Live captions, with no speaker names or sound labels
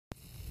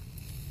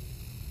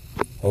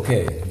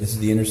Okay, this is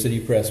the Inner City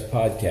Press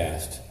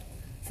podcast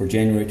for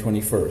January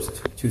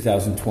 21st,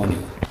 2020.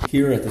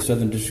 Here at the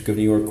Southern District of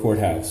New York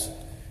Courthouse,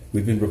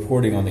 we've been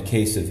reporting on the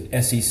case of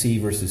SEC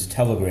versus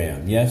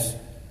Telegram. Yes,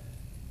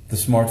 the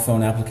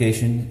smartphone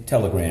application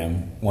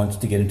Telegram wants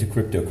to get into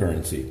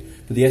cryptocurrency,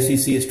 but the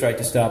SEC has tried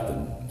to stop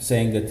them,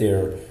 saying that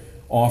their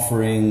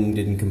offering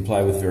didn't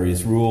comply with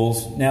various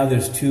rules. Now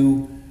there's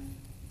two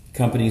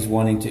companies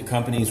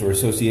or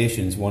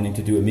associations wanting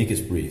to do amicus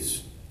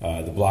briefs.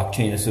 The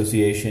Blockchain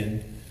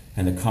Association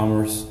and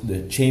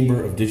the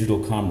Chamber of Digital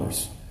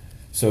Commerce.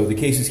 So the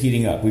case is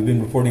heating up. We've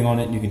been reporting on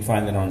it, and you can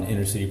find that on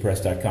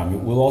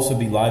innercitypress.com. We'll also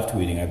be live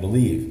tweeting, I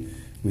believe.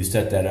 We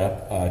set that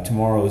up.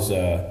 Tomorrow's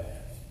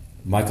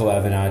Michael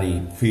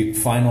Avenatti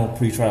final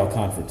pretrial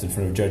conference in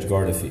front of Judge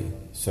Gardefee.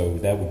 So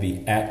that would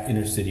be at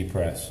Inner City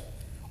Press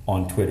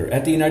on Twitter.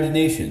 At the United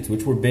Nations,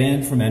 which were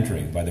banned from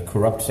entering by the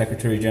corrupt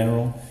Secretary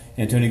General,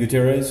 Antonio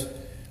Guterres,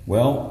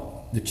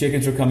 well, the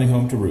chickens are coming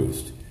home to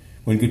roost.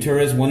 When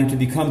Guterres wanted to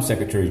become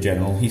Secretary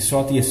General, he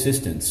sought the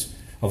assistance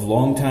of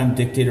longtime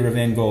dictator of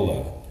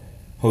Angola,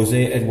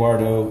 José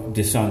Eduardo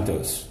dos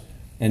Santos.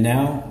 And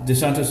now, dos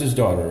Santos'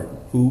 daughter,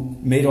 who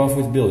made off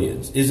with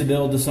billions,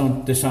 Isabel dos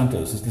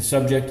Santos, is the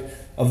subject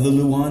of the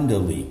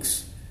Luanda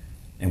leaks.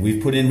 And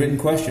we've put in written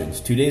questions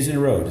 2 days in a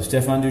row to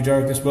Stéphane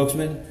Dujarric, the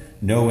spokesman.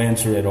 No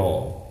answer at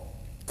all.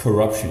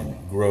 Corruption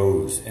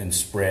grows and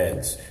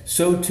spreads.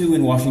 So too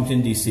in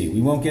Washington, D.C. We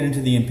won't get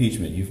into the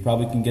impeachment. You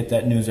probably can get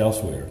that news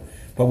elsewhere.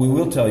 But we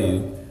will tell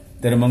you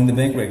that among the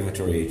bank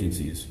regulatory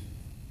agencies,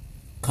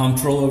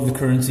 Comptroller of the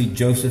Currency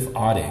Joseph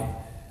Otting,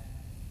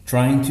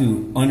 trying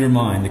to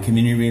undermine the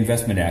Community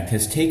Reinvestment Act,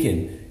 has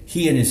taken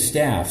he and his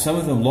staff, some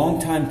of them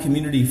longtime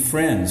community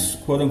friends,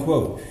 quote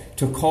unquote,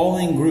 to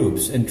calling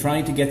groups and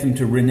trying to get them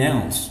to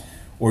renounce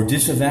or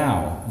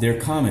disavow their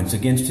comments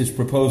against his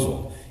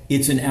proposal.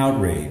 It's an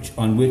outrage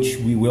on which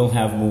we will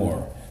have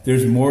more.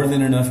 There's more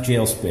than enough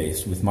jail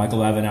space with Michael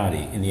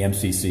Avenatti in the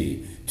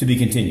MCC. To be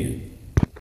continued.